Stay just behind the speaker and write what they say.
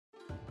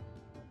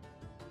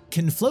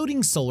Can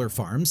floating solar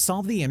farms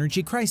solve the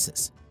energy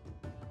crisis?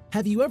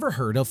 Have you ever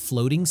heard of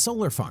floating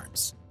solar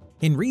farms?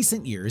 In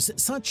recent years,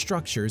 such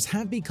structures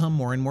have become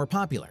more and more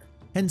popular,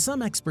 and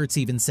some experts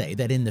even say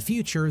that in the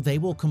future they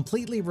will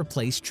completely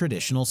replace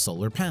traditional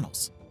solar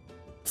panels.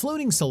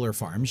 Floating solar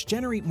farms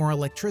generate more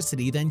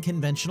electricity than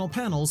conventional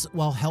panels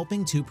while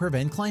helping to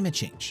prevent climate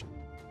change.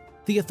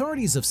 The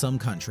authorities of some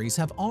countries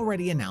have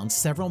already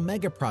announced several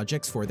mega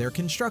projects for their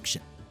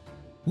construction.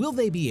 Will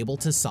they be able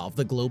to solve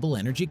the global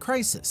energy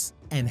crisis?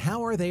 And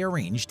how are they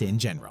arranged in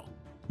general?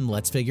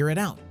 Let's figure it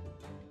out.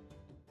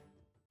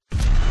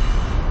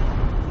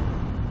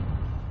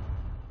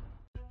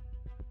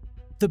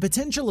 The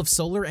potential of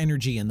solar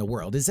energy in the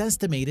world is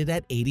estimated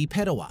at 80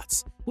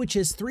 petawatts, which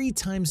is 3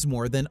 times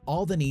more than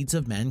all the needs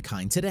of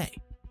mankind today.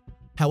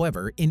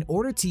 However, in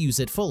order to use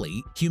it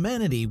fully,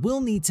 humanity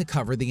will need to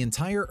cover the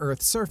entire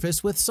Earth's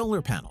surface with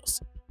solar panels.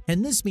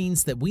 And this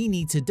means that we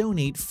need to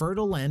donate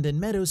fertile land and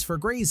meadows for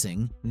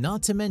grazing,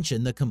 not to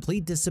mention the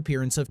complete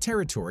disappearance of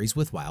territories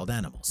with wild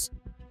animals.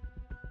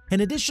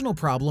 An additional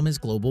problem is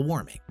global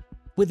warming.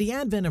 With the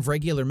advent of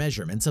regular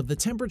measurements of the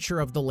temperature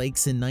of the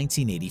lakes in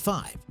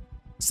 1985,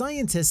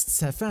 scientists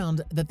have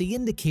found that the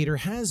indicator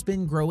has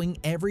been growing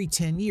every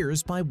 10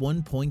 years by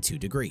 1.2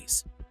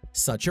 degrees.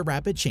 Such a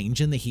rapid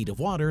change in the heat of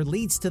water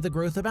leads to the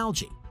growth of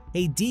algae,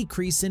 a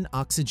decrease in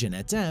oxygen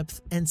at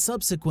depth, and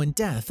subsequent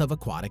death of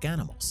aquatic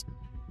animals.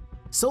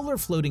 Solar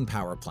floating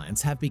power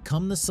plants have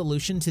become the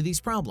solution to these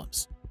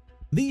problems.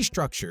 These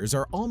structures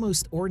are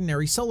almost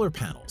ordinary solar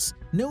panels,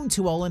 known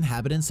to all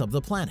inhabitants of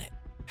the planet.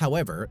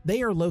 However,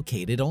 they are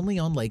located only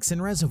on lakes and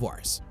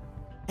reservoirs.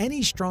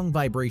 Any strong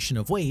vibration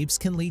of waves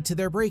can lead to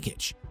their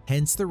breakage,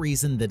 hence the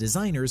reason the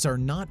designers are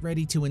not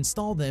ready to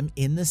install them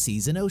in the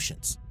seas and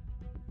oceans.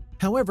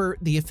 However,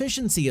 the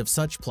efficiency of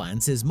such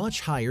plants is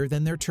much higher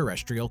than their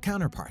terrestrial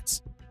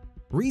counterparts.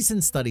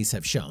 Recent studies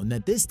have shown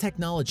that this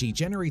technology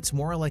generates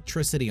more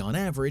electricity on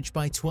average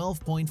by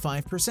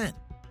 12.5%.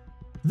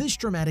 This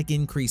dramatic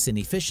increase in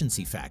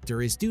efficiency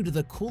factor is due to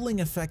the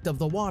cooling effect of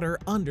the water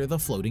under the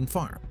floating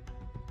farm.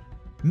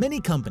 Many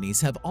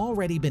companies have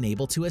already been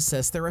able to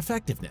assess their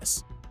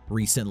effectiveness.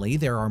 Recently,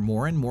 there are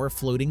more and more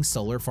floating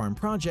solar farm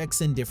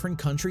projects in different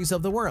countries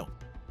of the world,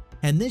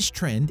 and this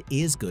trend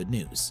is good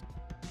news.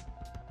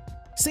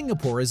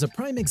 Singapore is a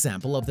prime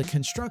example of the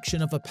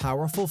construction of a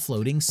powerful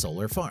floating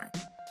solar farm.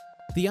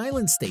 The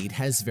island state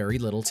has very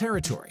little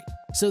territory,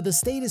 so the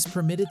state is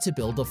permitted to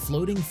build a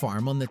floating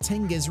farm on the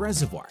Tengiz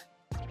Reservoir.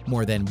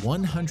 More than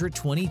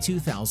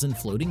 122,000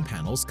 floating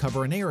panels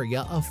cover an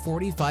area of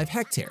 45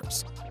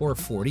 hectares, or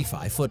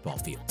 45 football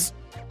fields.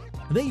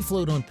 They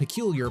float on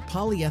peculiar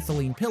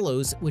polyethylene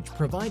pillows which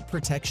provide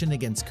protection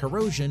against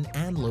corrosion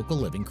and local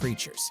living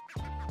creatures.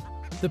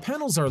 The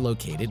panels are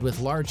located with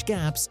large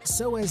gaps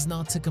so as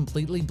not to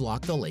completely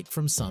block the lake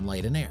from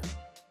sunlight and air.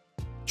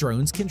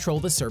 Drones control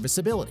the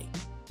serviceability.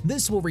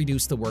 This will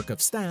reduce the work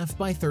of staff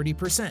by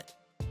 30%.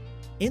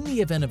 In the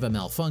event of a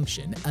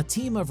malfunction, a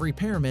team of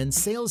repairmen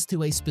sails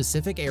to a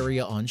specific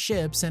area on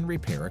ships and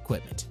repair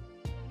equipment.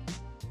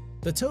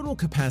 The total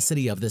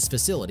capacity of this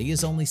facility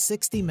is only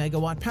 60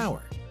 megawatt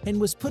power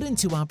and was put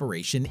into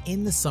operation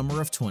in the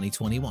summer of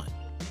 2021.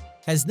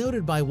 As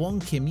noted by Wong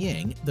Kim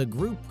Ying, the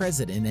group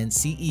president and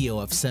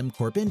CEO of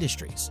SemCorp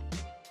Industries.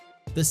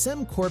 The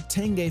SemCorp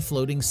Tengay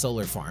floating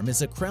solar farm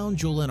is a crown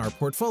jewel in our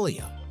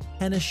portfolio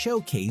and a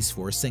showcase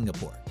for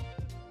Singapore.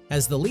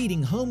 As the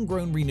leading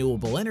homegrown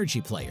renewable energy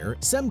player,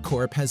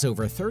 SemCorp has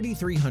over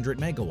 3,300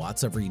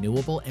 megawatts of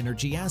renewable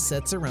energy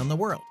assets around the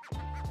world.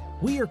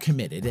 We are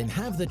committed and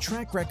have the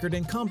track record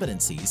and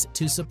competencies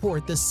to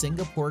support the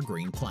Singapore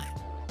Green Plan.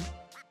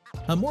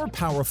 A more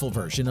powerful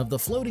version of the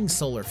floating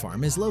solar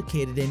farm is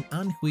located in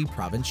Anhui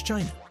Province,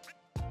 China.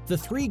 The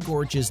Three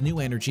Gorges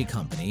New Energy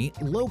Company,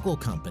 local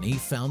company,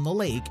 found the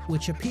lake,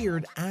 which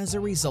appeared as a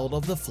result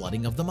of the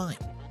flooding of the mine.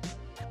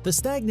 The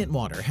stagnant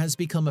water has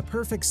become a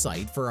perfect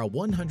site for a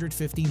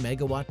 150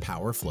 megawatt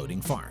power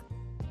floating farm.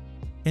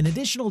 An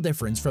additional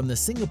difference from the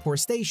Singapore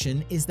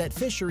station is that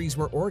fisheries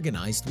were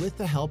organized with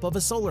the help of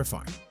a solar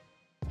farm.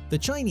 The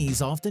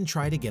Chinese often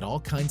try to get all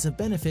kinds of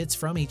benefits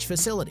from each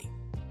facility.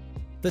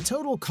 The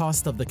total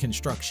cost of the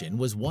construction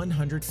was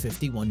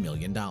 $151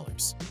 million.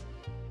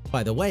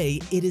 By the way,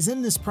 it is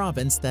in this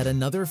province that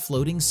another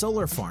floating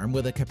solar farm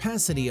with a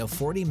capacity of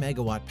 40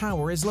 megawatt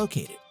power is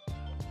located.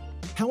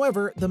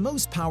 However, the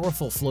most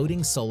powerful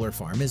floating solar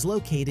farm is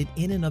located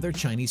in another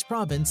Chinese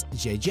province,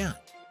 Zhejiang.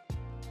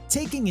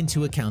 Taking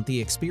into account the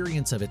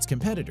experience of its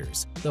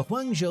competitors, the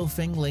Huangzhou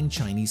Fengling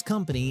Chinese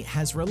company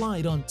has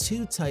relied on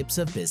 2 types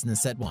of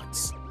business at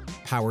once: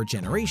 power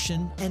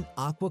generation and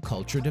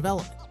aquaculture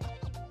development.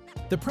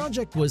 The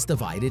project was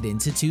divided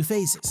into 2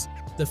 phases.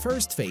 The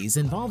first phase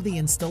involved the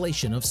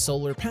installation of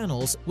solar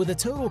panels with a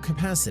total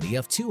capacity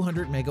of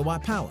 200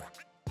 megawatt power.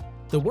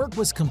 The work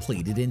was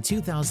completed in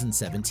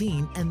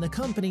 2017, and the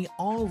company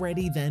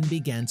already then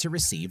began to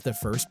receive the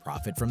first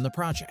profit from the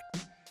project.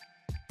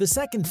 The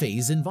second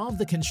phase involved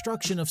the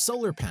construction of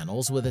solar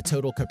panels with a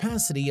total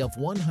capacity of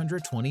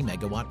 120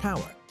 megawatt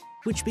power.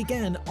 which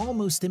began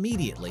almost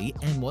immediately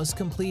and was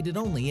completed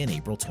only in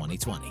April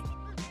 2020.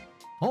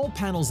 All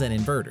panels and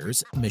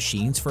inverters,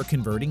 machines for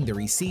converting the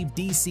received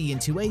DC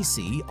into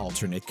AC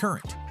alternate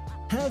current,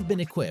 have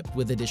been equipped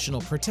with additional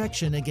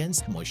protection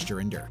against moisture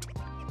and dirt.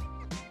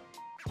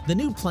 The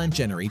new plant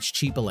generates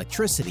cheap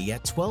electricity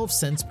at 12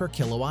 cents per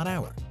kilowatt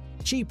hour,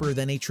 cheaper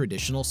than a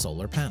traditional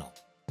solar panel.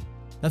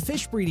 A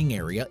fish breeding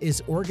area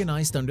is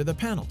organized under the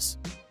panels.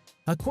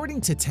 According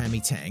to Tammy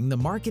Tang, the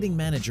marketing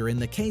manager in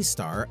the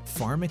K-Star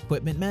Farm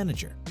Equipment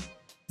Manager,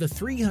 the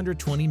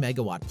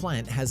 320-megawatt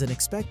plant has an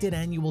expected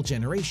annual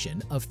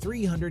generation of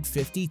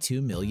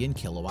 352 million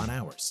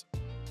kilowatt-hours.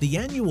 The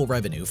annual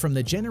revenue from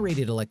the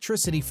generated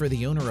electricity for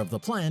the owner of the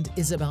plant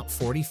is about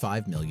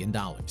 $45 million,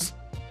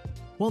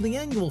 while the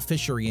annual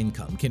fishery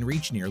income can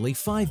reach nearly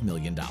 $5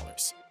 million.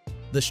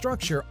 The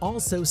structure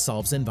also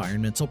solves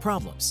environmental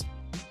problems.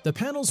 The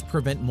panels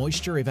prevent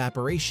moisture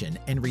evaporation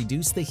and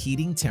reduce the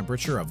heating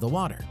temperature of the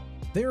water,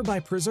 thereby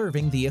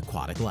preserving the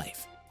aquatic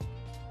life.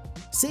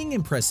 Seeing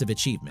impressive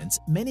achievements,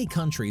 many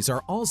countries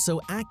are also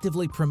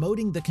actively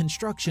promoting the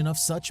construction of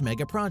such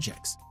mega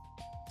projects.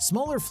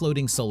 Smaller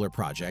floating solar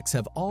projects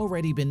have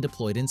already been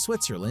deployed in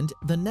Switzerland,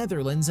 the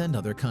Netherlands, and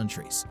other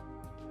countries.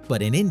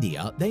 But in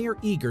India, they are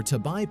eager to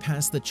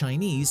bypass the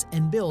Chinese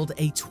and build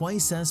a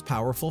twice as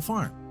powerful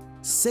farm,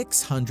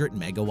 600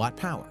 megawatt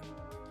power.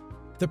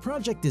 The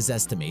project is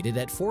estimated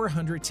at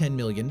 $410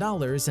 million,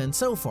 and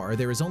so far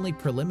there is only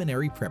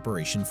preliminary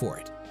preparation for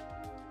it.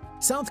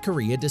 South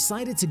Korea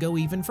decided to go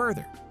even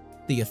further.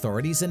 The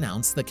authorities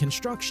announced the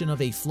construction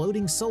of a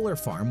floating solar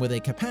farm with a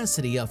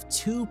capacity of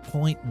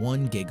 2.1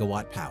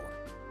 gigawatt power.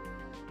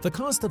 The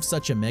cost of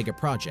such a mega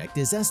project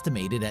is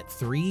estimated at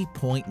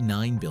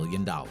 $3.9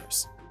 billion.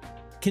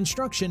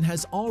 Construction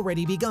has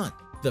already begun.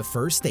 The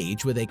first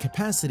stage with a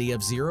capacity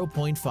of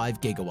 0.5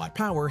 gigawatt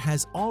power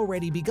has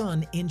already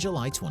begun in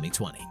July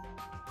 2020.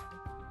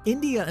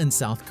 India and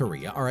South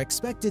Korea are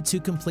expected to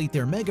complete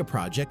their mega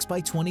projects by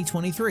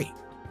 2023.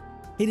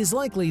 It is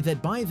likely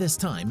that by this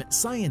time,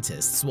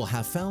 scientists will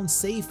have found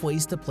safe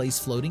ways to place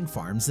floating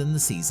farms in the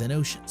seas and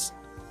oceans.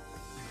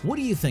 What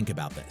do you think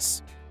about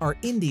this? Are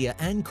India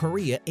and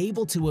Korea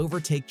able to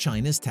overtake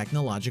China's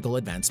technological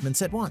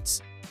advancements at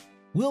once?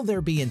 Will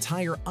there be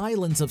entire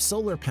islands of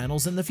solar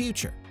panels in the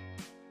future?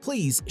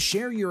 Please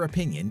share your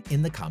opinion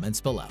in the comments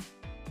below.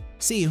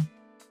 See you!